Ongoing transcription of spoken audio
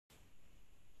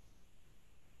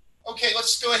Okay,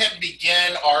 let's go ahead and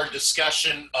begin our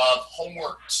discussion of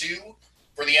Homework 2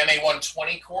 for the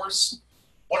MA120 course.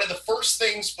 One of the first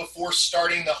things before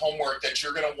starting the homework that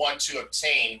you're going to want to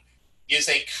obtain is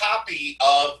a copy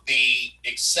of the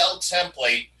Excel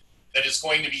template that is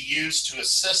going to be used to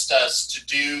assist us to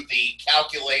do the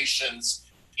calculations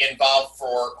involved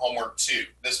for Homework 2.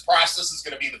 This process is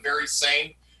going to be the very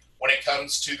same when it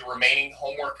comes to the remaining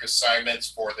homework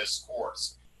assignments for this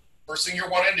course. First thing you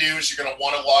want to do is you're going to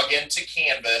want to log into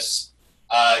Canvas,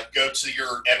 go to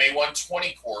your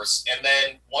MA120 course, and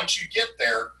then once you get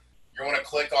there, you're going to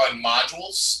click on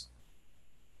Modules.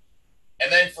 And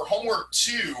then for Homework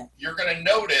 2, you're going to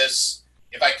notice,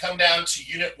 if I come down to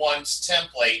Unit 1's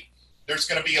template, there's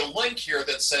going to be a link here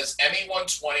that says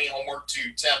MA120 Homework 2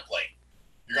 template.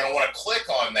 You're going to want to click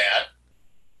on that.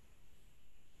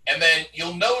 And then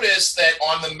you'll notice that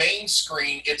on the main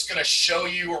screen, it's going to show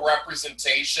you a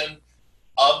representation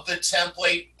of the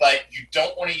template, but you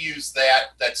don't want to use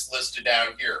that that's listed down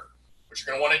here. What you're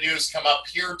going to want to do is come up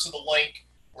here to the link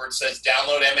where it says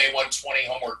Download MA120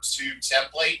 Homework 2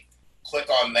 template. Click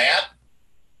on that.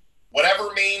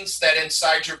 Whatever means that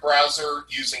inside your browser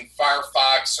using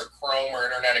Firefox or Chrome or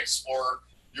Internet Explorer,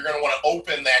 you're going to want to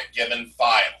open that given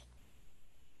file.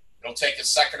 It'll take a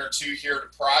second or two here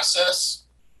to process.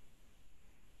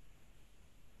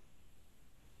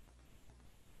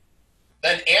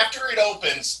 Then after it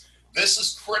opens, this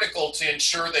is critical to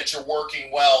ensure that you're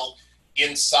working well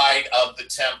inside of the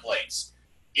templates.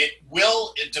 It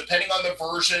will, depending on the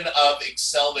version of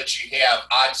Excel that you have,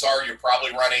 odds are you're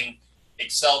probably running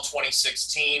Excel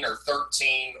 2016 or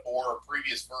 13 or a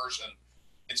previous version.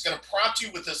 It's going to prompt you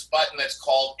with this button that's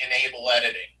called Enable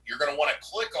Editing. You're going to want to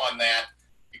click on that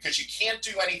because you can't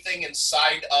do anything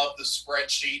inside of the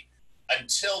spreadsheet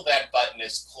until that button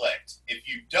is clicked. If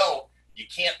you don't, you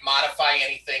can't modify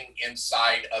anything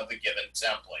inside of the given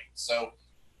template. So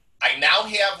I now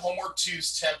have Homework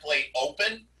 2's template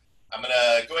open. I'm going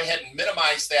to go ahead and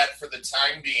minimize that for the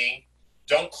time being.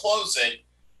 Don't close it,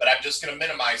 but I'm just going to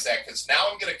minimize that because now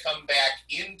I'm going to come back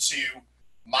into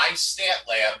my Stat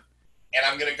Lab and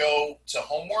I'm going to go to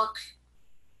Homework,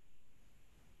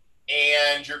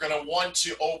 and you're going to want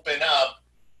to open up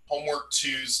Homework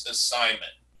 2's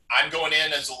assignment. I'm going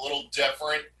in as a little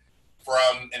different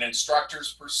from an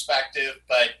instructor's perspective,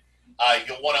 but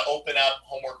you'll want to open up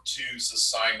Homework 2's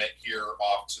assignment here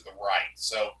off to the right.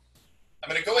 So I'm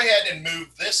going to go ahead and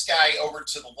move this guy over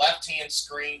to the left-hand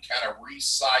screen, kind of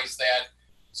resize that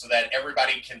so that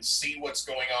everybody can see what's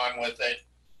going on with it.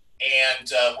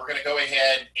 And we're going to go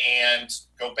ahead and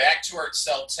go back to our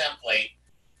Excel template,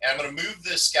 and I'm going to move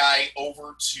this guy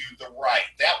over to the right.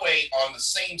 That way, on the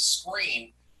same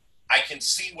screen, I can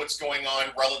see what's going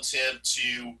on relative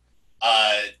to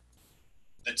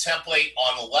the template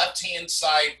on the left-hand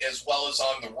side as well as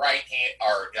on the right-hand,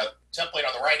 or template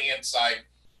on the right-hand side,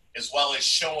 as well as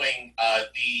showing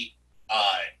the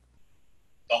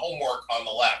homework on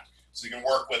the left, so you can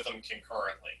work with them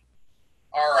concurrently.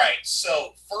 All right,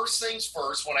 so first things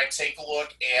first, when I take a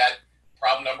look at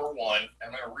problem number 1,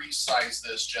 I'm going to resize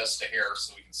this just a hair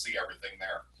so we can see everything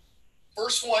there.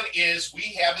 First one is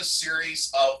we have a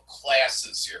series of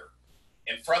classes here.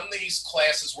 And from these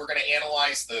classes, we're going to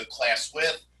analyze the class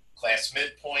width, class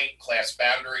midpoint, class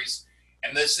boundaries,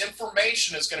 and this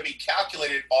information is going to be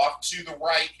calculated off to the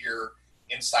right here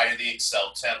inside of the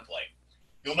Excel template.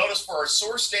 You'll notice for our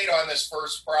source data on this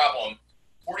first problem,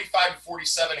 45 to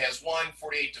 47 has 1,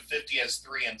 48 to 50 has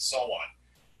 3, and so on.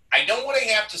 I don't want to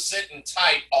have to sit and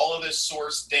type all of this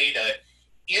source data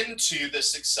into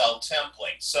this Excel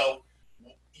template. So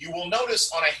you will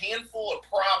notice on a handful of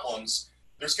problems,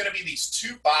 there's going to be these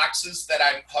two boxes that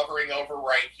I'm hovering over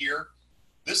right here.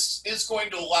 This is going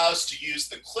to allow us to use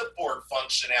the clipboard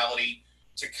functionality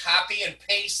to copy and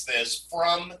paste this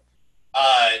from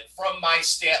my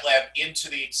Stat Lab into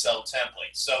the Excel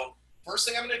template. So first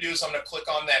thing I'm going to do is I'm going to click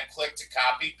on that click to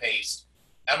copy paste.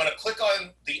 I'm going to click on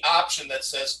the option that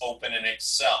says Open in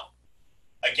Excel.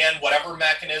 Again, whatever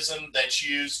mechanism that's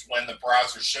used when the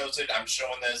browser shows it, I'm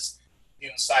showing this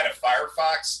inside of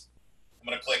Firefox. I'm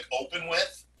going to click Open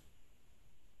With.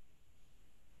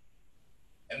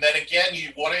 And then again, you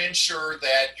want to ensure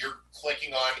that you're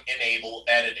clicking on Enable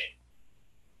Editing.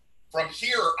 From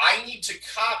here, I need to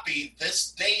copy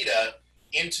this data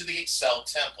into the Excel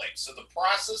template. So the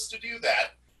process to do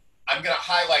that, I'm going to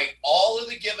highlight all of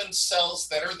the given cells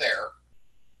that are there.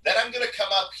 Then I'm going to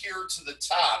come up here to the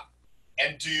top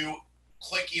and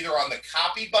click either on the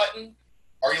copy button,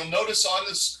 or you'll notice on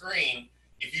the screen,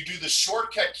 if you do the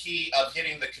shortcut key of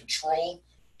hitting the Control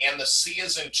and the C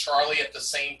as in Charlie at the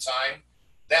same time,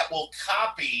 that will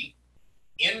copy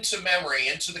into memory,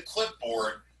 into the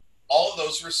clipboard, all of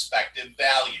those respective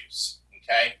values,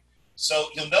 okay? So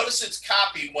you'll notice it's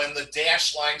copied when the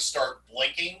dash lines start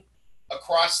blinking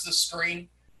across the screen.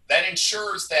 That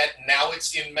ensures that now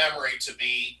it's in memory to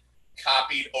be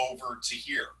copied over to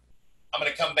here. I'm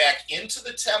going to come back into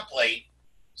the template,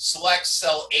 select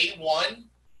cell A1,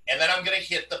 and then I'm going to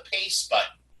hit the paste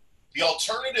button. The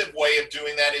alternative way of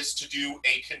doing that is to do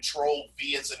a Control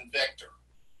V as in Victor.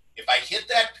 If I hit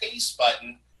that paste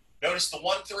button, notice the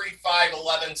 1, 3, 5,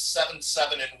 11, 7,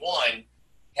 7, and 1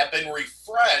 have been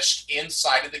refreshed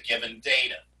inside of the given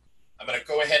data. I'm going to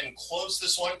go ahead and close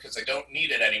this one because I don't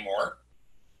need it anymore.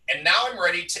 And now I'm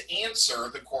ready to answer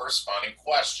the corresponding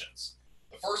questions.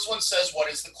 The first one says, what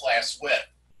is the class width?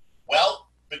 Well,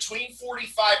 between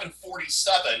 45 and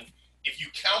 47, if you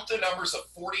count the numbers of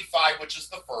 45, which is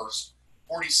the first,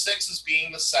 46 as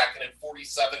being the second, and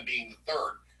 47 being the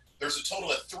third, there's a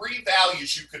total of 3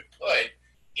 values you could put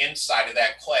inside of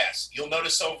that class. You'll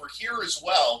notice over here as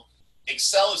well,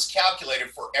 Excel has calculated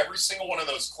for every single one of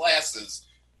those classes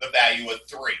the value of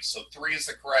 3. So 3 is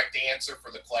the correct answer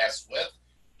for the class width.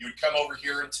 You would come over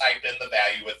here and type in the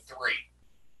value of 3.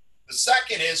 The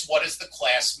second is, what is the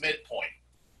class midpoint?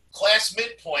 Class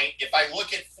midpoint, if I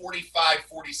look at 45,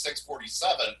 46,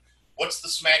 47, what's the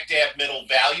smack dab middle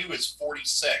value is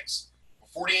 46.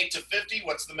 48 to 50,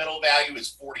 what's the middle value is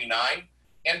 49,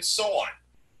 and so on.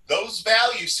 Those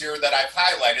values here that I've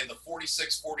highlighted, the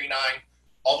 46, 49,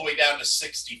 all the way down to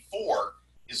 64,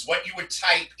 is what you would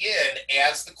type in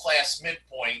as the class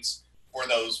midpoints for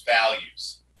those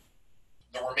values.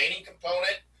 The remaining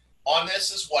component on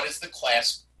this is, what is the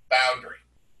class boundary?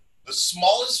 The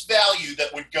smallest value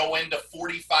that would go into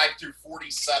 45 through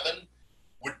 47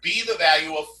 would be the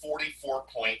value of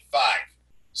 44.5.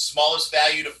 Smallest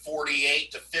value to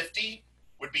 48 to 50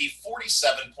 would be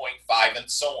 47.5, and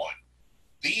so on.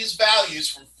 These values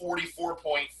from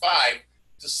 44.5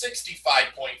 to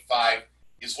 65.5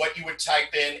 is what you would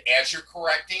type in as your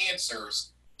correct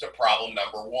answers to problem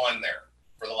number 1 there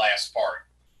for the last part.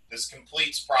 This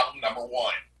completes problem number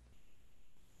 1.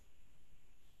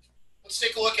 Let's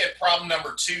take a look at problem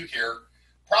number 2 here.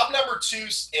 Problem number 2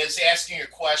 is asking a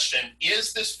question,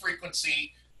 is this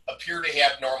frequency appear to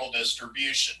have normal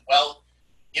distribution? Well,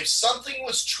 if something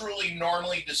was truly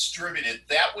normally distributed,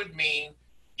 that would mean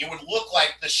it would look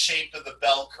like the shape of the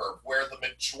bell curve, where the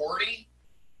majority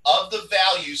of the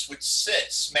values would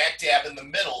sit smack dab in the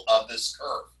middle of this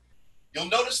curve. You'll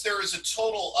notice there is a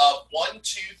total of 1,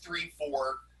 2, 3,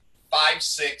 4, 5,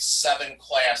 6, 7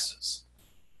 classes.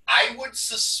 I would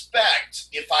suspect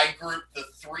if I group the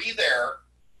 3 there,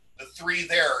 the 3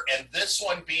 there, and this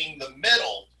one being the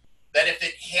middle, that if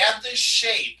it had this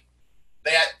shape,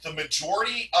 that the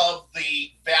majority of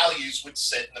the values would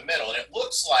sit in the middle. And it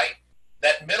looks like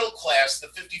that middle class, the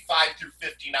 55 through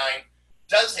 59,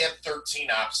 does have 13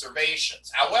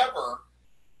 observations. However,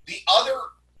 the other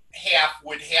half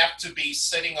would have to be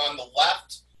sitting on the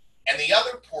left, and the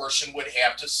other portion would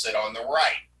have to sit on the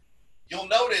right. You'll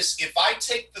notice if I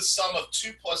take the sum of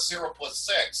 2 plus 0 plus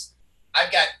 6,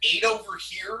 I've got 8 over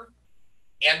here.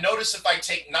 And notice if I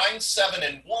take 9, 7,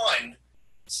 and 1,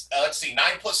 let's see, 9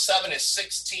 plus 7 is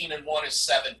 16 and 1 is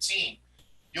 17.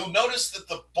 You'll notice that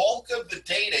the bulk of the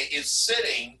data is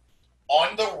sitting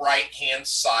on the right-hand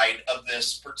side of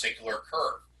this particular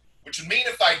curve, which would mean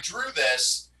if I drew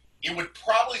this, it would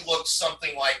probably look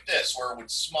something like this, where it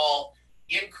would small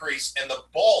increase and the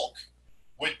bulk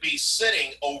would be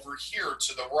sitting over here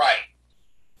to the right.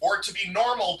 For it to be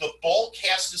normal, the bulk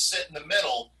has to sit in the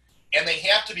middle, and they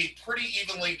have to be pretty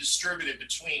evenly distributed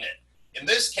between it. In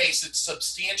this case, it's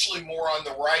substantially more on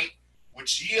the right,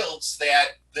 which yields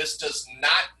that this does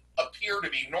not appear to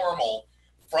be normal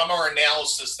from our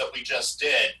analysis that we just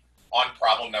did on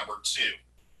problem number 2.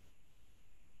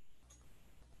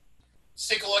 Let's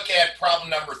take a look at problem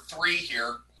number 3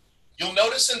 here. You'll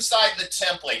notice inside the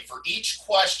template, for each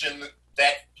question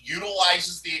that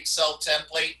utilizes the Excel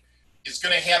template is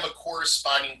going to have a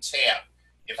corresponding tab.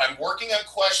 If I'm working on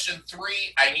question 3,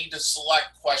 I need to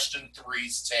select question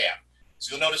 3's tab.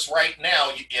 So you'll notice right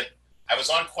now, if I was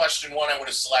on question 1, I would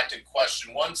have selected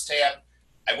question 1's tab.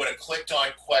 I would have clicked on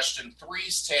question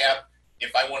 3's tab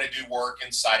if I want to do work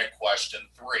inside of question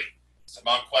 3. So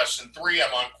I'm on question 3,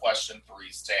 I'm on question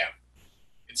 3's tab.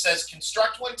 It says,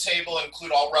 construct one table and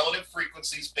include all relative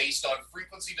frequencies based on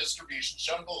frequency distribution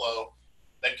shown below.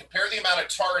 Then compare the amount of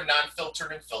tar in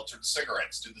non-filtered and filtered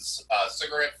cigarettes. Do the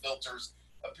cigarette filters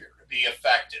appear to be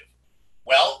effective?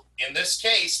 Well, in this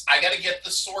case, I got to get the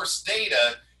source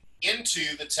data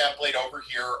into the template over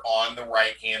here on the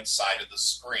right-hand side of the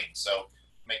screen. So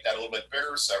make that a little bit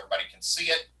bigger so everybody can see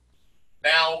it.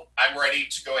 Now I'm ready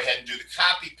to go ahead and do the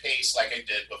copy paste like I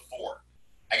did before.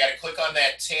 I got to click on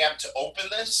that tab to open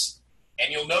this.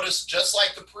 And you'll notice, just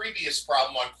like the previous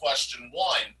problem on question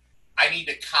 1, I need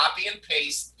to copy and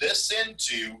paste this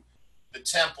into the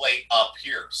template up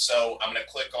here. So I'm going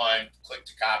to click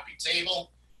to copy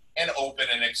table and open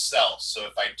in Excel. So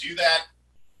if I do that,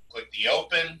 click the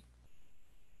open,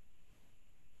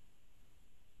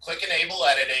 click enable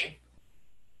editing.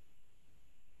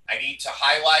 I need to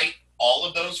highlight all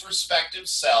of those respective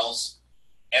cells,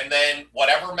 and then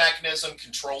whatever mechanism,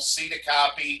 Control-C to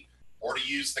copy, or to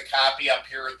use the copy up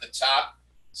here at the top.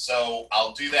 So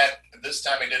I'll do that. This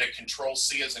time I did a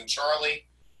Control-C as in Charlie.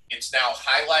 It's now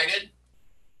highlighted.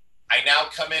 I now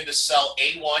come into cell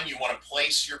A1. You want to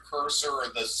place your cursor or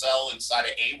the cell inside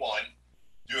of A1.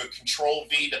 Do a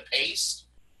Control-V to paste.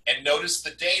 And notice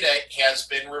the data has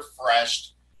been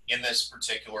refreshed in this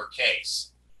particular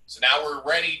case. So now we're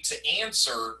ready to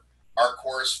answer our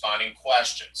corresponding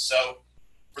questions. So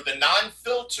for the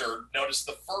non-filtered, notice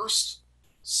the first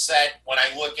set, when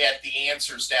I look at the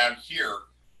answers down here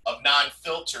of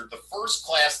non-filtered, the first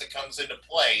class that comes into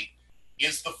play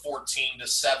is the 14 to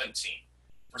 17.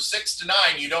 For 6 to 9,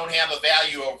 you don't have a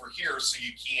value over here, so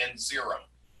you key in 0.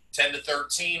 10 to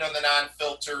 13 on the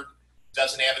non-filtered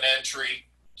doesn't have an entry,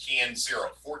 key in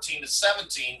 0. 14 to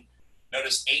 17,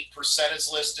 notice 8% is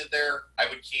listed there. I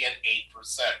would key in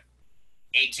 8%.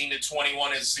 18 to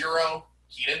 21 is 0,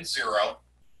 keyed in 0.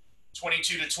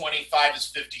 22 to 25 is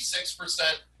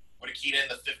 56%, would have keyed in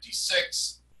the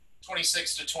 56.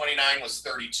 26 to 29 was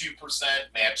 32%,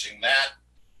 matching that.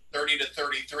 30 to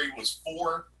 33 was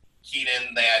 4, keyed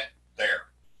in that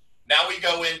there. Now we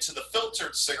go into the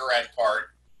filtered cigarette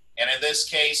part, and in this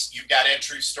case, you've got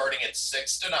entries starting at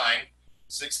 6 to 9.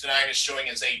 6 to 9 is showing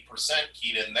as 8%,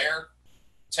 keyed in there.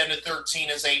 10 to 13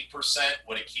 is 8%,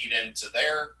 would have keyed into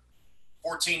there.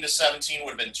 14 to 17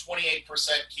 would have been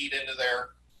 28%, keyed into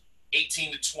there.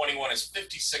 18 to 21 is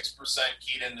 56%,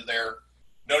 keyed into there.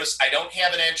 Notice I don't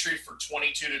have an entry for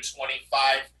 22 to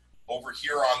 25 over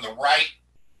here on the right.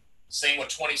 Same with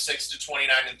 26 to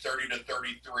 29 and 30 to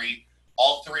 33.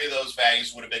 All three of those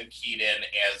values would have been keyed in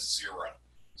as 0.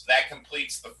 So that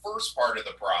completes the first part of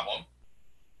the problem.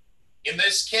 In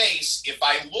this case, if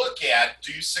I look at,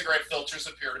 do cigarette filters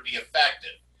appear to be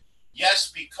effective? Yes,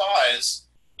 because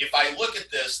if I look at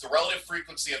this, the relative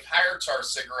frequency of higher tar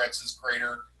cigarettes is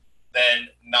greater than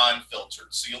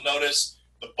non-filtered. So you'll notice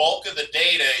the bulk of the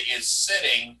data is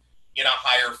sitting in a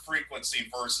higher frequency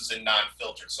versus in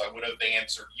non-filtered. So I would have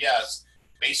answered yes,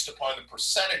 based upon the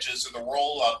percentages of the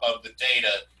roll-up of the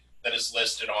data that is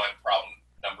listed on problem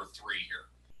number 3 here.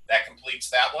 That completes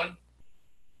that one.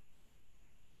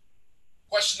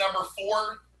 Question number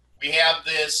 4, we have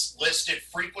this listed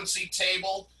frequency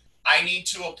table. I need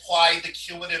to apply the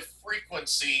cumulative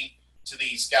frequency to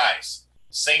these guys.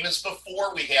 Same as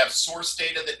before, we have source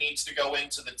data that needs to go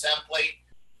into the template.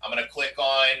 I'm going to click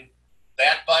on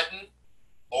that button,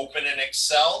 open in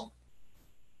Excel,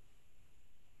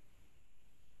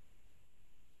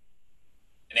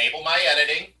 enable my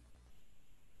editing,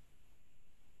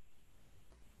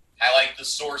 highlight the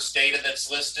source data that's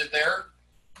listed there,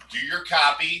 do your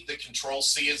copy. The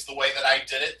Control-C is the way that I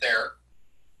did it there.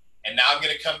 And now I'm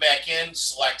going to come back in,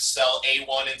 select cell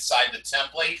A1 inside the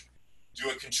template, do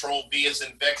a Control-V as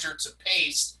in Victor to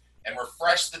paste, and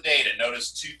refresh the data.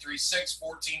 Notice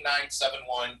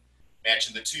 236-14971,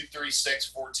 matching the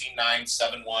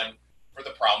 236-14971 for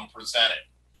the problem presented.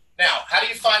 Now, how do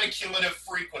you find a cumulative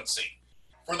frequency?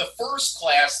 For the first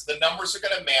class, the numbers are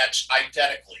going to match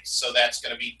identically, so that's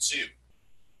going to be 2.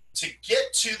 To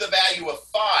get to the value of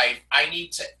 5, I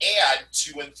need to add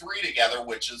 2 and 3 together,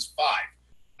 which is 5.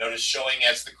 Notice showing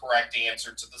as the correct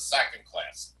answer to the second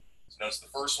class. So notice the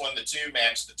first one, the 2,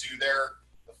 match the 2 there.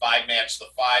 The 5 match the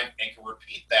 5, and can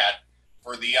repeat that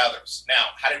for the others.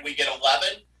 Now, how did we get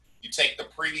 11? You take the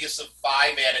previous of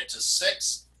 5, add it to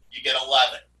 6, you get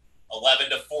 11. 11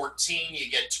 to 14, you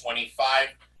get 25.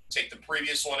 Take the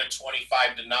previous one at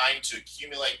 25 to 9 to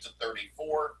accumulate to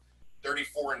 34.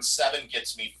 34 and 7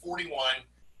 gets me 41.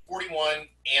 41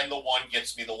 and the 1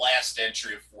 gets me the last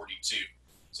entry of 42.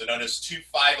 So notice 2,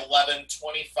 5, 11,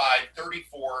 25,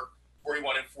 34,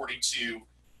 41, and 42,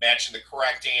 matching the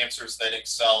correct answers that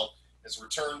Excel has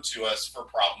returned to us for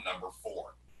problem number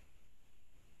 4.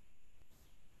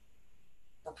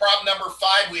 For problem number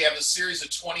 5, we have a series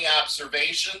of 20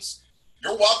 observations.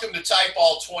 You're welcome to type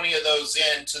all 20 of those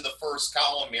into the first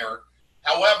column here.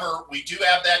 However, we do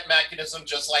have that mechanism,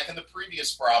 just like in the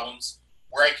previous problems,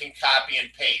 where I can copy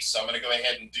and paste. So I'm going to go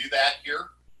ahead and do that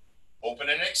here. Open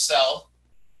in Excel.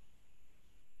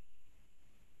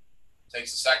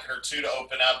 Takes a second or two to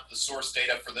open up the source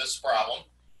data for this problem.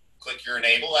 Click your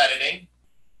Enable Editing.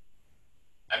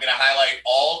 I'm going to highlight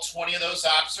all all 20 of those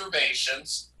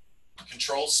observations.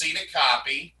 Control-C to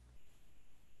copy.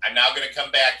 I'm now going to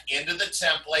come back into the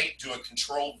template, do a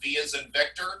Control-V as in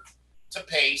Victor to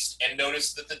paste, and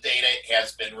notice that the data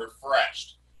has been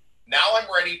refreshed. Now I'm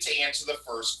ready to answer the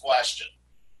first question.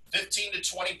 15 to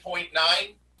 20.9,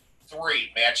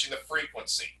 3, matching the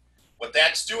frequency. What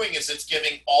that's doing is it's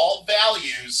giving all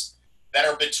values that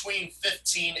are between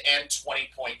 15 and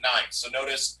 20.9. So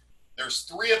notice there's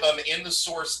 3 of them in the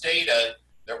source data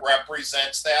that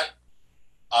represents that.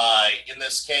 In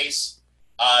this case,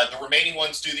 the remaining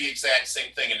ones do the exact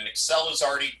same thing, and Excel is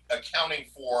already accounting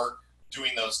for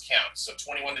doing those counts. So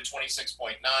 21 to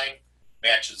 26.9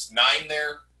 matches 9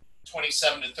 there.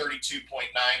 27 to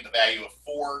 32.9, the value of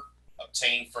 4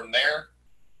 obtained from there.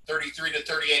 33 to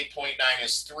 38.9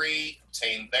 is 3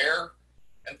 obtained there.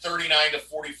 And 39 to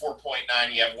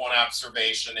 44.9, you have 1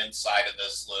 observation inside of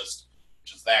this list,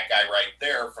 which is that guy right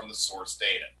there from the source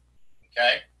data.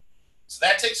 Okay? So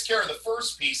that takes care of the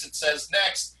first piece. It says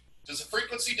next, does the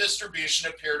frequency distribution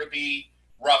appear to be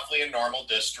roughly a normal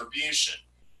distribution?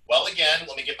 Well, again,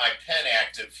 let me get my pen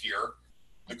active here.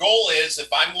 The goal is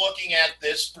if I'm looking at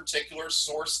this particular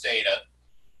source data,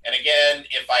 and again,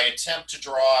 if I attempt to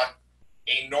draw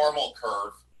a normal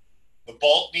curve, the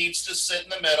bulk needs to sit in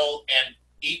the middle and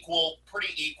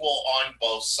pretty equal on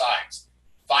both sides.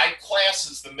 5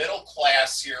 classes, the middle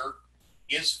class here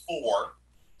is 4,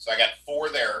 so I got 4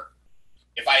 there.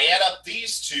 If I add up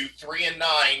these two, 3 and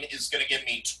 9 is going to give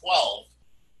me 12,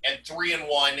 and 3 and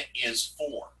 1 is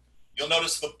 4. You'll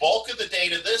notice the bulk of the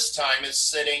data this time is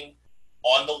sitting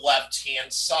on the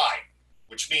left-hand side,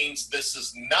 which means this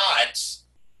is not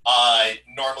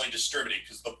normally distributed,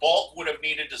 because the bulk would have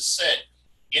needed to sit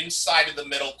inside of the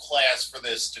middle class for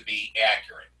this to be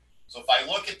accurate. So if I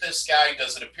look at this guy,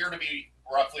 does it appear to be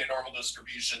roughly a normal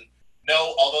distribution?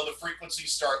 No, although the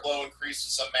frequencies start low, increase to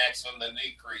some maximum, then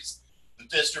decrease, the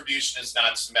distribution is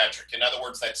not symmetric. In other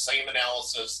words, that same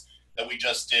analysis that we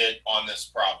just did on this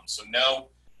problem. So no,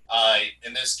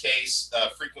 in this case,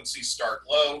 frequencies start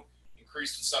low,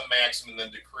 increase to some maximum,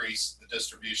 then decrease, the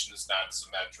distribution is not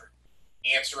symmetric.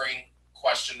 Answering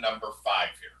question number 5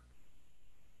 here.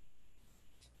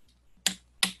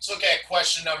 Let's look at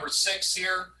question number 6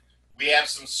 here. We have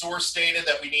some source data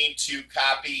that we need to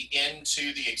copy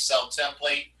into the Excel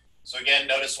template. So again,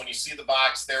 notice when you see the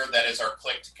box there, that is our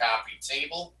click to copy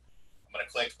table. I'm going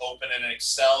to click open in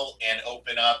Excel and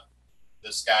open up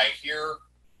this guy here.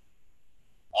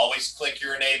 Always click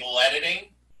your enable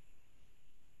editing.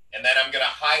 And then I'm going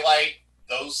to highlight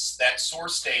that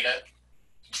source data,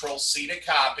 Control-C to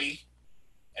copy.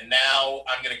 And now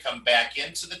I'm going to come back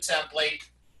into the template,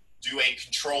 do a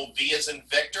Control-V as in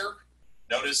Victor.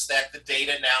 Notice that the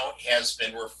data now has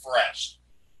been refreshed.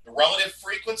 The relative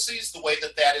frequencies, the way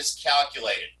that that is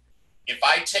calculated. If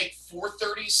I take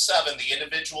 437, the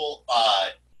individual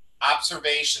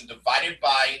observation, divided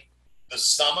by the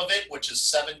sum of it, which is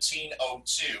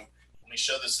 1702. Let me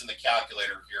show this in the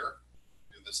calculator here.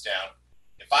 Move this down.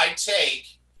 If I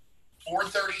take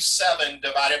 437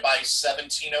 divided by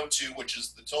 1702, which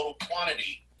is the total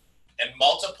quantity, and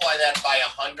multiply that by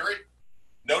 100,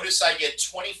 notice I get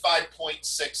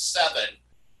 25.67.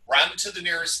 Round to the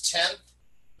nearest tenth.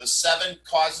 The 7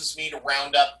 causes me to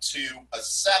round up to a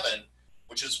 7,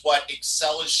 which is what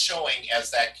Excel is showing as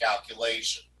that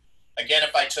calculation. Again,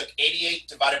 if I took 88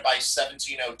 divided by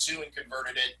 1702 and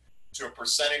converted it to a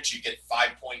percentage, you get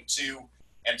 5.2,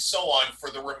 and so on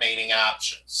for the remaining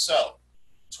options. So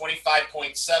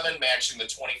 25.7 matching the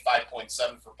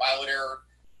 25.7 for pilot error,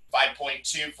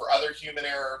 5.2 for other human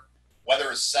error,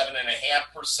 weather is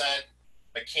 7.5%,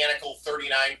 mechanical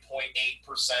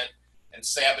 39.8%, and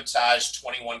sabotage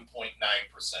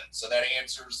 21.9%. So that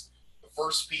answers the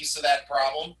first piece of that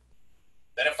problem.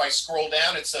 Then if I scroll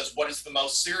down, it says, what is the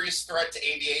most serious threat to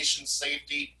aviation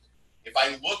safety? If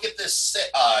I look at this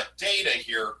data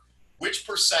here, which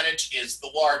percentage is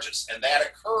the largest? And that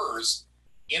occurs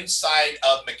inside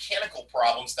of mechanical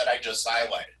problems that I just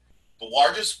highlighted. The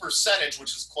largest percentage,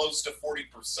 which is close to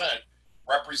 40%,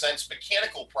 represents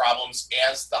mechanical problems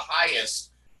as the highest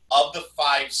of the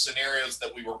 5 scenarios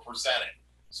that we were presented.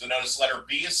 So notice letter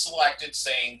B is selected,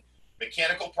 saying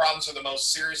mechanical problems are the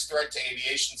most serious threat to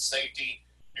aviation safety.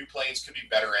 New planes could be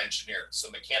better engineered. So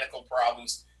mechanical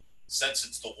problems, since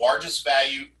it's the largest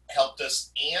value, helped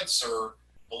us answer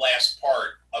the last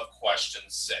part of question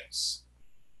 6.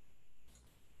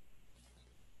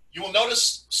 You will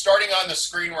notice starting on the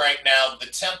screen right now, the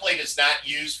template is not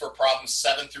used for problems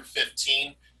 7 through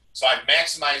 15. So I've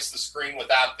maximized the screen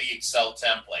without the Excel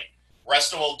template. The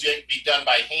rest of them will be done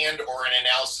by hand or an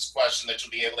analysis question that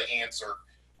you'll be able to answer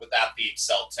without the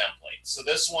Excel template. So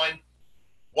this one,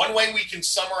 One way we can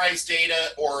summarize data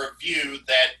or a view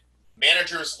that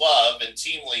managers love and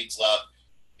team leads love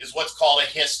is what's called a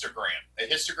histogram. A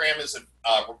histogram is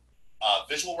a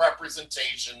visual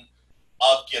representation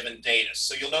of given data.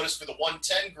 So you'll notice for the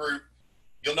 110 group,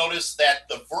 you'll notice that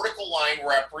the vertical line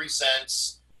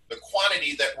represents the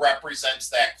quantity that represents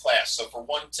that class. So for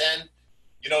 110,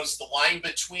 you notice the line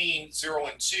between 0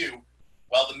 and 2,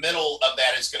 well, the middle of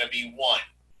that is going to be 1.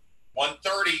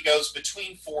 130 goes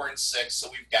between 4 and 6, so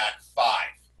we've got 5.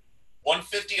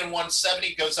 150 and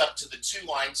 170 goes up to the 2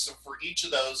 line, so for each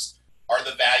of those are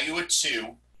the value of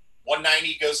 2.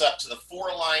 190 goes up to the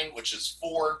 4 line, which is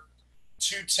 4.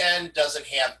 210 doesn't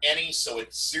have any, so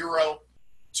it's 0.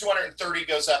 230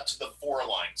 goes up to the 4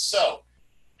 line. So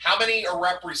how many are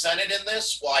represented in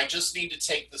this? Well, I just need to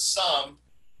take the sum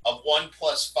of 1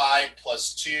 plus 5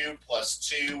 plus 2 plus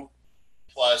 2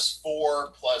 plus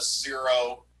 4 plus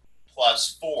 0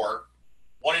 plus 4.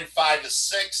 1 and 5 is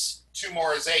 6. 2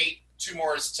 more is 8. 2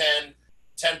 more is 10.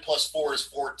 10 plus 4 is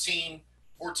 14.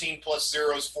 14 plus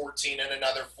 0 is 14 and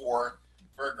another 4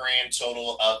 for a grand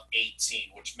total of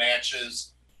 18, which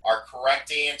matches our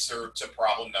correct answer to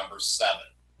problem number 7.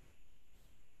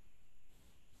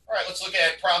 All right, let's look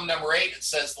at problem number 8. It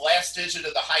says the last digit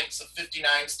of the heights of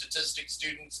 59 statistics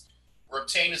students were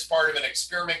obtained as part of an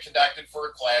experiment conducted for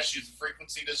a class using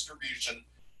frequency distribution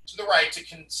to the right to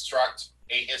construct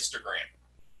a histogram.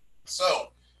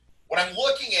 So what I'm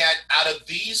looking at out of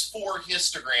these 4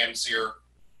 histograms here,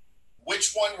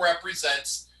 which one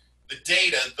represents the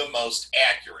data the most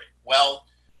accurate? Well,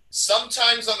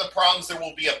 sometimes on the problems there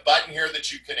will be a button here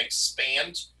that you can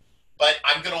expand, but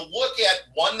I'm going to look at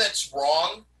one that's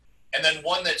wrong and then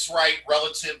one that's right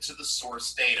relative to the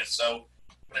source data. So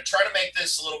I'm going to try to make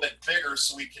this a little bit bigger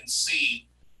so we can see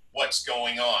what's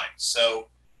going on. So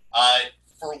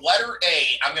for letter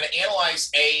A, I'm going to analyze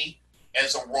A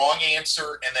as a wrong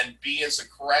answer and then B as a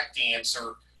correct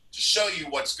answer to show you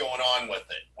what's going on with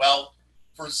it. Well,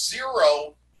 for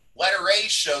 0, letter A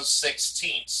shows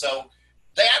 16. So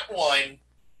that one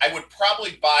I would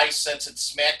probably buy since it's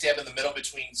smack dab in the middle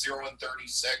between 0 and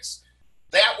 36.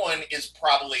 That one is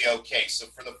probably okay. So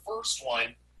for the first one,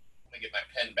 let me get my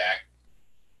pen back.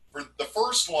 For the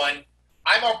first one,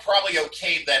 I'm probably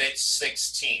okay that it's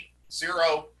 16. 0, I'm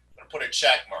going to put a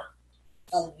check mark.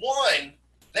 For 1,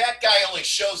 that guy only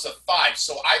shows a 5.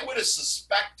 So I would have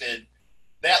suspected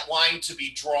that line to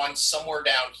be drawn somewhere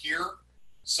down here.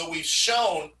 So we've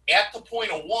shown at the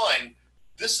point of 1,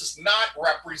 this is not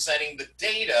representing the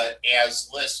data as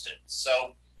listed.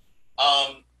 So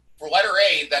for letter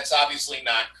A, that's obviously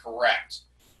not correct.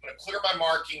 I'm going to clear my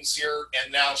markings here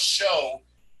and now show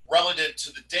relative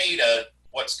to the data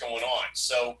what's going on.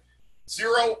 So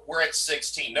 0, we're at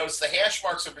 16. Notice the hash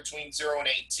marks are between 0 and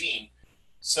 18.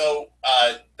 So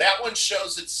that one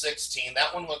shows it's 16.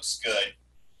 That one looks good.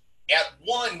 At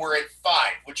 1, we're at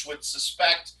 5, which would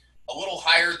suspect a little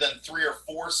higher than 3 or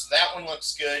 4. So that one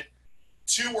looks good.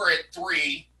 2, we're at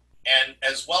 3, and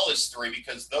as well as 3,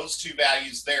 because those 2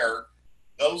 values there,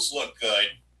 those look good.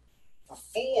 For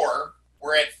 4,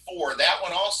 we're at 4. That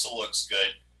one also looks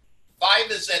good.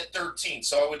 5 is at 13,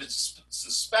 so I would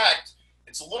suspect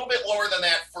it's a little bit lower than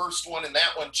that first one, and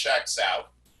that one checks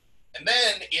out. And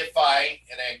then if I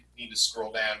need to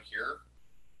scroll down here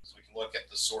so we can look at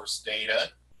the source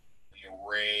data.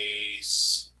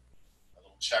 Erase my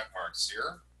little check marks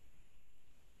here.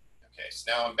 Okay,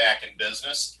 so now I'm back in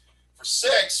business. For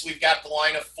 6, we've got the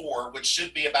line of 4, which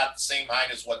should be about the same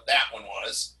height as what that one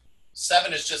was.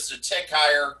 7 is just a tick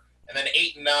higher, and then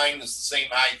 8 and 9 is the same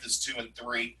height as 2 and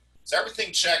 3. So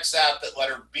everything checks out that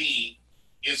letter B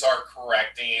is our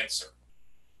correct answer.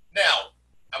 Now,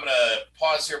 I'm going to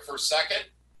pause here for a second.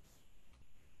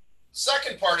 The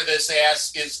second part of this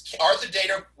asks is, are the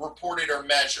data reported or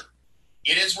measured?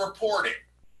 It is reported.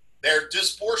 They're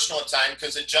disproportional at times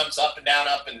because it jumps up and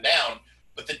down,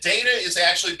 but the data is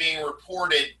actually being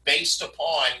reported based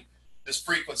upon this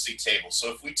frequency table.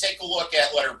 So if we take a look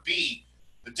at letter B,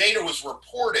 the data was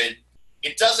reported.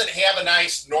 It doesn't have a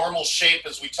nice normal shape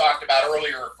as we talked about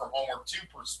earlier from Homework 2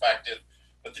 perspective,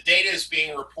 but the data is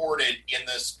being reported in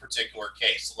this particular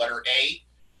case. Letter A,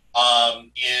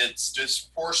 it's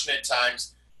disproportionate at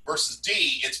times, versus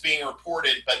D, it's being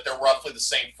reported, but they're roughly the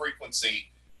same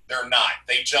frequency. They're not.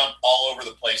 They jump all over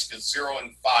the place because 0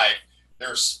 and 5,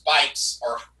 their spikes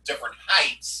or different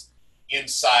heights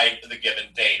inside the given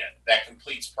data. That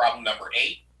completes problem number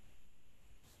 8.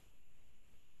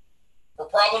 For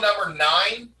problem number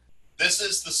 9, this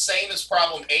is the same as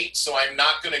problem 8, so I'm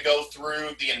not going to go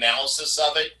through the analysis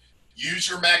of it. Use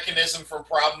your mechanism from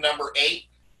problem number 8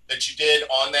 that you did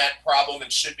on that problem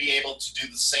and should be able to do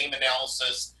the same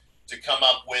analysis to come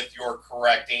up with your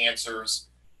correct answers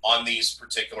on these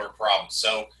particular problems.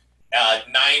 So 9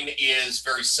 is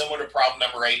very similar to problem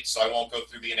number 8, so I won't go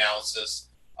through the analysis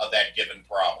of that given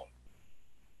problem.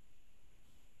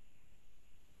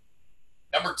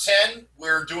 Number 10,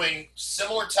 we're doing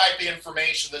similar type of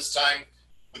information this time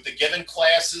with the given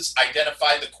classes.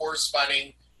 Identify the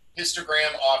corresponding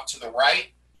histogram off to the right.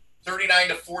 39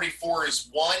 to 44 is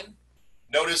 1.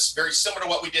 Notice, very similar to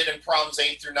what we did in problems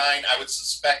 8 through 9, I would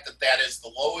suspect that that is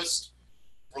the lowest.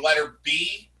 For letter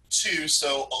B, 2,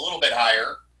 so a little bit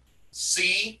higher.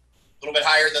 C, a little bit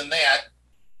higher than that.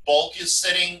 Bulk is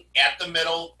sitting at the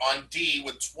middle on D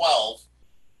with 12.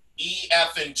 E,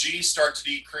 F, and G start to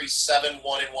decrease 7,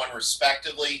 1, and 1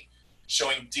 respectively,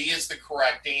 showing D is the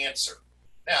correct answer.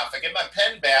 Now, if I get my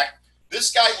pen back,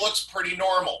 this guy looks pretty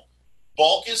normal.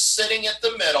 Bulk is sitting at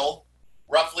the middle,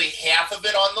 roughly half of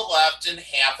it on the left and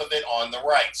half of it on the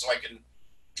right. So I can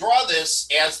draw this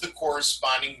as the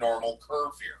corresponding normal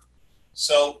curve here.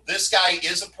 So this guy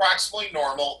is approximately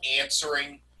normal,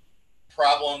 answering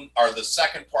problem, or the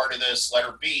second part of this,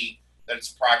 letter B, that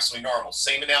it's approximately normal.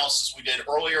 Same analysis we did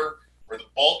earlier, where the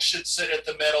bulk should sit at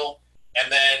the middle,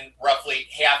 and then roughly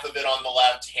half of it on the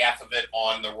left, half of it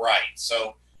on the right.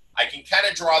 So I can kind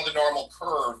of draw the normal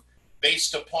curve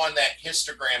based upon that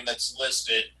histogram that's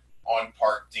listed on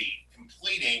part D,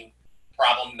 completing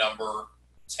problem number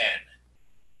 10.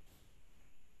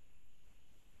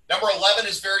 Number 11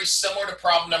 is very similar to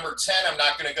problem number 10. I'm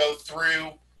not going to go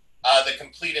through the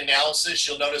complete analysis.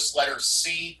 You'll notice letter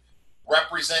C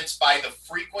represents by the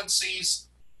frequencies.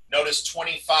 Notice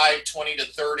 25, 20 to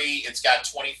 30, it's got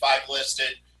 25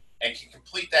 listed, and can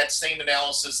complete that same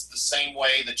analysis the same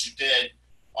way that you did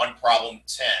on problem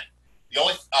 10. The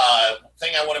only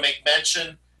thing I want to make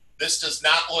mention, this does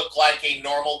not look like a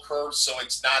normal curve, so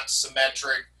it's not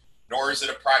symmetric, nor is it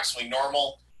approximately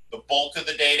normal. The bulk of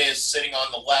the data is sitting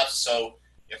on the left, so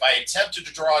if I attempted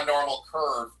to draw a normal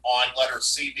curve on letter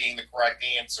C being the correct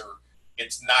answer,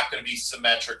 it's not going to be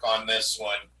symmetric on this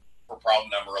one for problem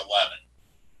number 11.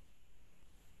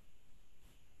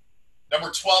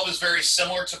 Number 12 is very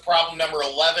similar to problem number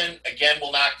 11. Again,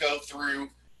 we'll not go through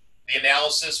the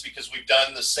analysis because we've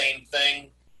done the same thing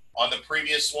on the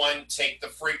previous one. Take the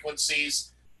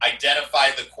frequencies,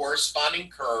 identify the corresponding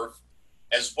curve,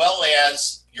 as well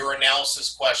as your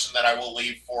analysis question that I will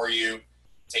leave for you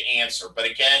to answer. But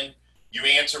again, you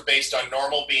answer based on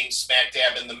normal being smack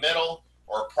dab in the middle,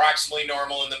 or approximately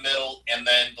normal in the middle, and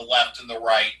then the left and the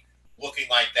right looking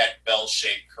like that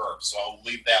bell-shaped curve. So I'll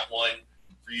leave that one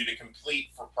for you to complete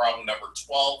for problem number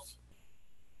 12.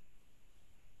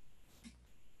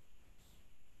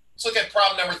 Let's look at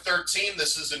problem number 13.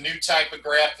 This is a new type of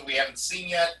graph that we haven't seen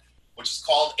yet, which is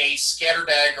called a scatter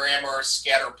diagram, or a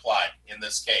scatter plot in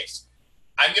this case.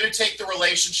 I'm going to take the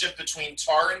relationship between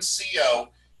tar and CO,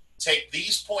 take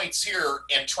these points here,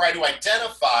 and try to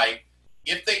identify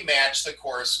if they match the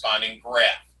corresponding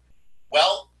graph.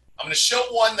 Well, I'm going to show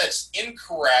one that's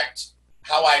incorrect,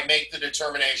 how I make the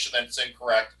determination that it's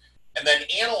incorrect, and then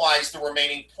analyze the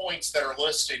remaining points that are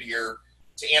listed here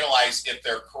to analyze if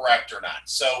they're correct or not.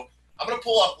 So I'm going to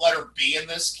pull up letter B in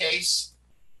this case,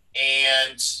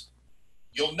 and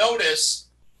you'll notice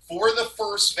for the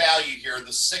first value here, the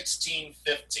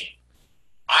 1615,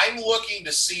 I'm looking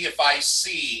to see if I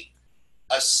see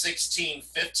a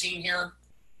 1615 here.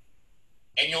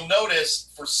 And you'll notice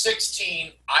for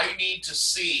 16, I need to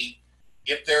see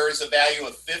if there is a value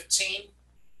of 15.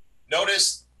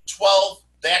 Notice 12,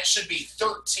 that should be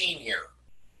 13 here.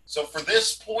 So for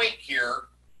this point here,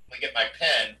 let me get my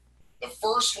pen, the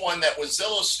first one that was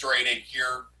illustrated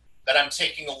here that I'm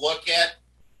taking a look at,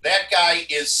 that guy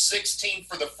is 16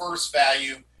 for the first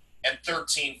value and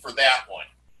 13 for that one.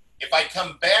 If I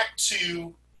come back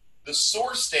to the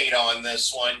source data on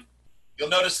this one, you'll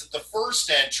notice that the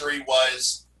first entry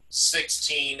was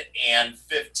 16 and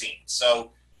 15.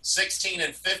 So 16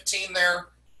 and 15 there.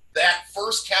 That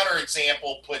first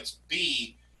counterexample puts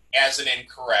B as an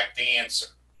incorrect answer.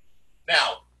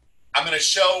 Now, I'm going to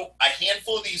show a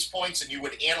handful of these points, and you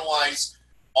would analyze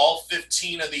all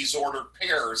 15 of these ordered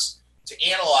pairs to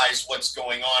analyze what's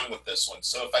going on with this one.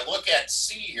 So if I look at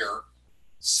C here,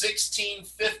 16,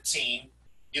 15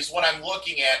 is what I'm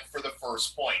looking at for the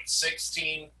first point.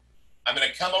 16, I'm going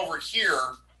to come over here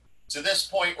to this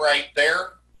point right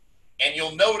there, and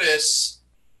you'll notice,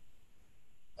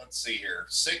 let's see here,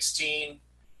 16,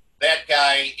 that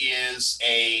guy is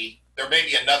there may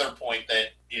be another point that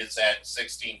is at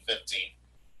 16, 15.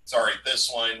 Sorry,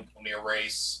 this one, let me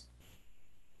erase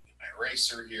my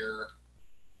eraser here.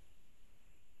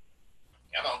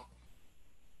 Come on.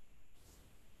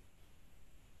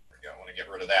 There we go, I want to get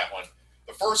rid of that one.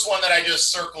 The first one that I just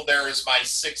circled there is my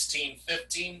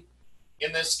 1615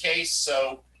 in this case.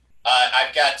 So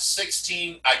I've got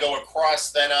 16, I go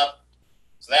across then up.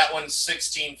 So that one's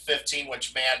 1615,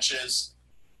 which matches.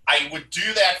 I would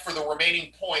do that for the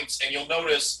remaining points, and you'll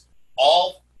notice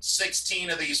all 16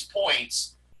 of these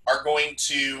points are going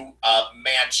to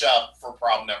match up for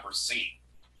problem number C.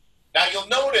 Now you'll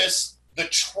notice the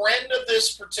trend of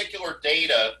this particular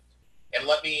data, and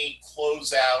let me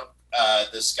close out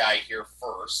this guy here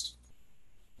first.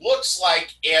 Looks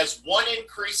like as one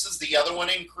increases, the other one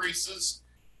increases,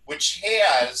 which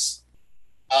has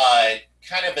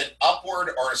kind of an upward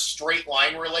or a straight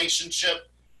line relationship.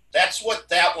 That's what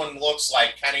that one looks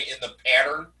like, kind of in the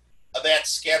pattern of that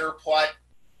scatter plot.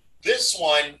 This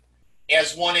one,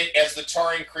 as the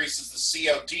TAR increases, the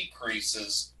CO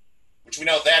decreases, which we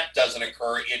know that doesn't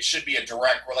occur. It should be a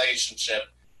direct relationship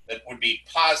that would be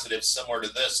positive, similar to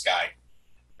this guy.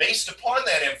 Based upon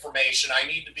that information, I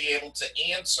need to be able to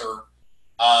answer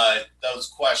those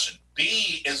questions.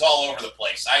 B is all over the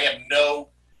place. I have no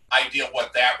idea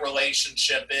what that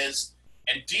relationship is.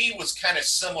 And D was kind of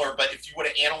similar, but if you would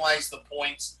have analyzed the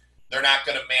points, they're not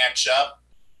going to match up.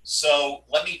 So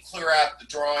let me clear out the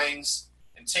drawings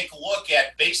and take a look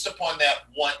at, based upon that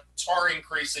one, TAR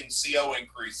increasing, CO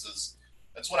increases.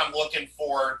 That's what I'm looking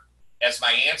for as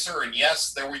my answer. And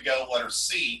yes, there we go, letter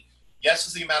C. Yes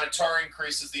is the amount of TAR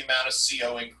increases, the amount of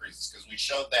CO increases, because we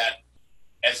showed that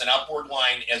as an upward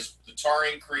line. As the TAR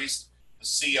increased,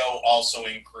 the CO also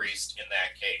increased in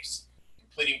that case.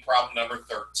 Completing problem number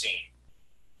 13.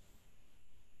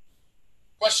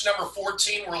 Question number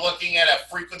 14, we're looking at a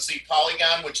frequency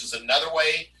polygon, which is another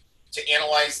way to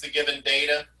analyze the given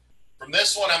data. From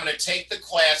this one, I'm going to take the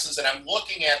classes, and I'm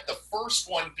looking at the first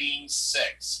one being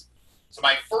 6. So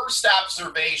my first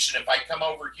observation, if I come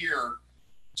over here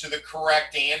to the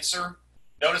correct answer,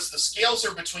 notice the scales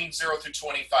are between 0 through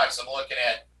 25. So I'm looking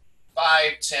at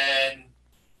 5, 10,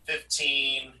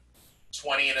 15,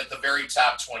 20, and at the very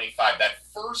top, 25. That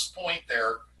first point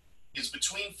there is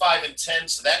between 5 and 10,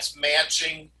 so that's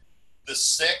matching the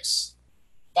 6.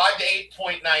 5 to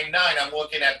 8.99, I'm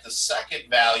looking at the second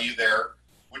value there,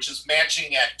 which is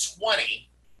matching at 20,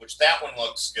 which that one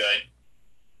looks good.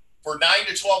 For 9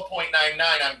 to 12.99,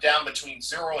 I'm down between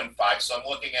 0 and 5, so I'm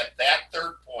looking at that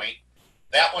third point.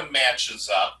 That one matches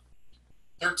up.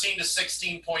 13 to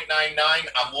 16.99,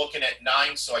 I'm looking at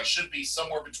 9, so I should be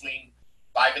somewhere between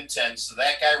 5 and 10. So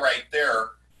that guy right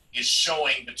there is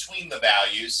showing between the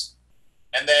values.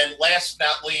 And then last but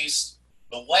not least,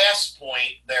 the last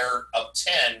point there of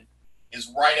 10 is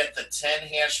right at the 10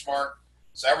 hash mark.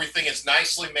 So everything is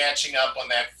nicely matching up on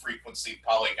that frequency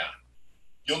polygon.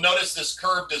 You'll notice this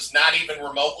curve does not even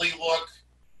remotely look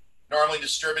normally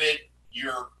distributed.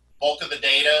 Your bulk of the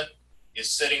data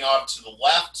is sitting off to the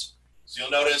left. So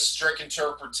you'll notice strict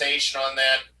interpretation on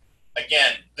that.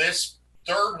 Again, this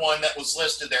third one that was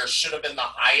listed there should have been the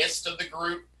highest of the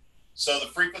group. So the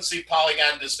frequency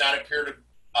polygon does not appear to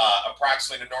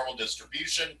approximate a normal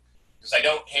distribution, because I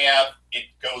don't have, it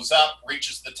goes up,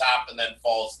 reaches the top, and then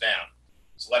falls down.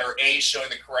 So letter A is showing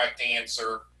the correct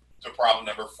answer to problem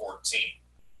number 14.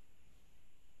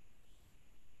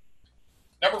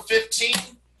 Number 15,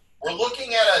 we're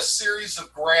looking at a series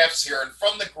of graphs here, and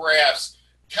from the graphs,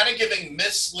 kind of giving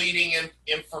misleading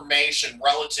information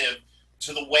relative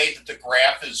to the way that the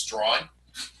graph is drawn.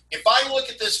 If I look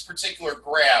at this particular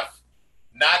graph,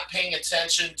 not paying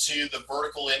attention to the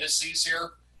vertical indices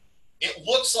here, it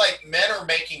looks like men are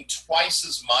making twice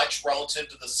as much relative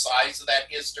to the size of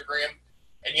that histogram.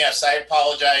 And yes, I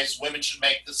apologize, women should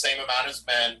make the same amount as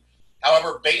men.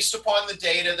 However, based upon the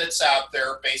data that's out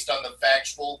there, based on the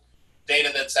factual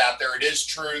data that's out there, it is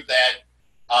true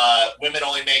that women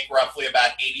only make roughly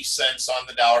about 80 cents on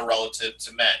the dollar relative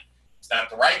to men. It's not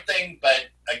the right thing, but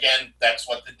again, that's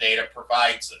what the data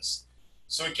provides us.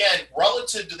 So again,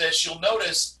 relative to this, you'll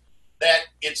notice that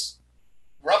it's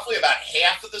roughly about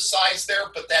half of the size there,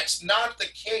 but that's not the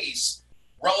case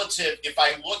relative if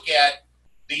I look at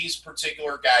these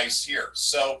particular guys here.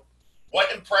 So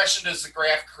what impression does the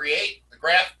graph create? The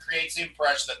graph creates the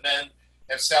impression that men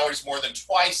have salaries more than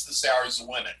twice the salaries of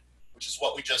women, which is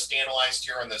what we just analyzed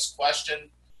here in this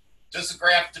question. Does the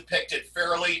graph depict it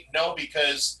fairly? No,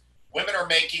 because women are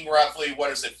making roughly,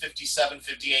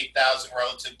 58,000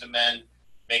 relative to men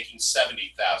making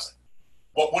 70,000.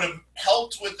 What would have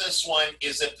helped with this one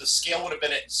is if the scale would have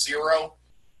been at 0.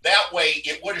 That way,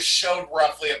 it would have showed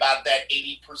roughly about that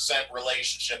 80%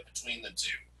 relationship between the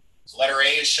two. So letter A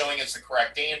is showing as the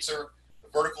correct answer. The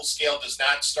vertical scale does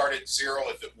not start at 0.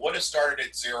 If it would have started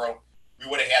at 0, we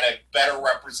would have had a better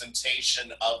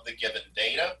representation of the given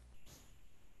data.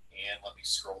 And let me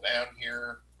scroll down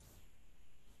here.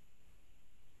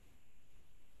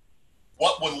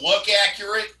 what would look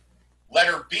accurate,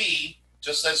 letter B,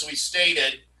 just as we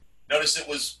stated, notice it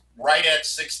was right at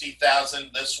 60,000.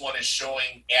 This one is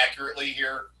showing accurately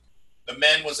here. The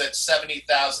men was at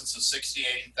 70,000, so 60,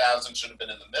 80,000 should have been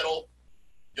in the middle.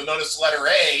 You'll notice letter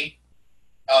A,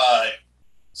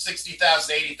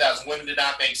 60,000, 80,000. Women did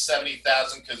not make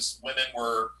 70,000 because women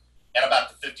were at about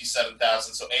the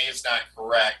 57,000, so A is not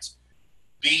correct.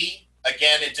 B,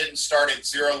 again, it didn't start at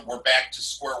 0. We're back to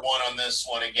square one on this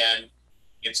one again.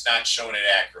 It's not showing it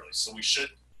accurately. So we should,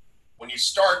 when you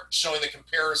start showing the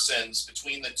comparisons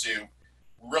between the two,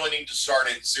 we really need to start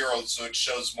at 0 so it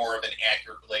shows more of an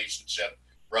accurate relationship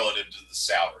relative to the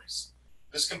salaries.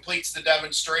 This completes the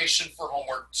demonstration for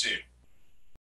homework 2.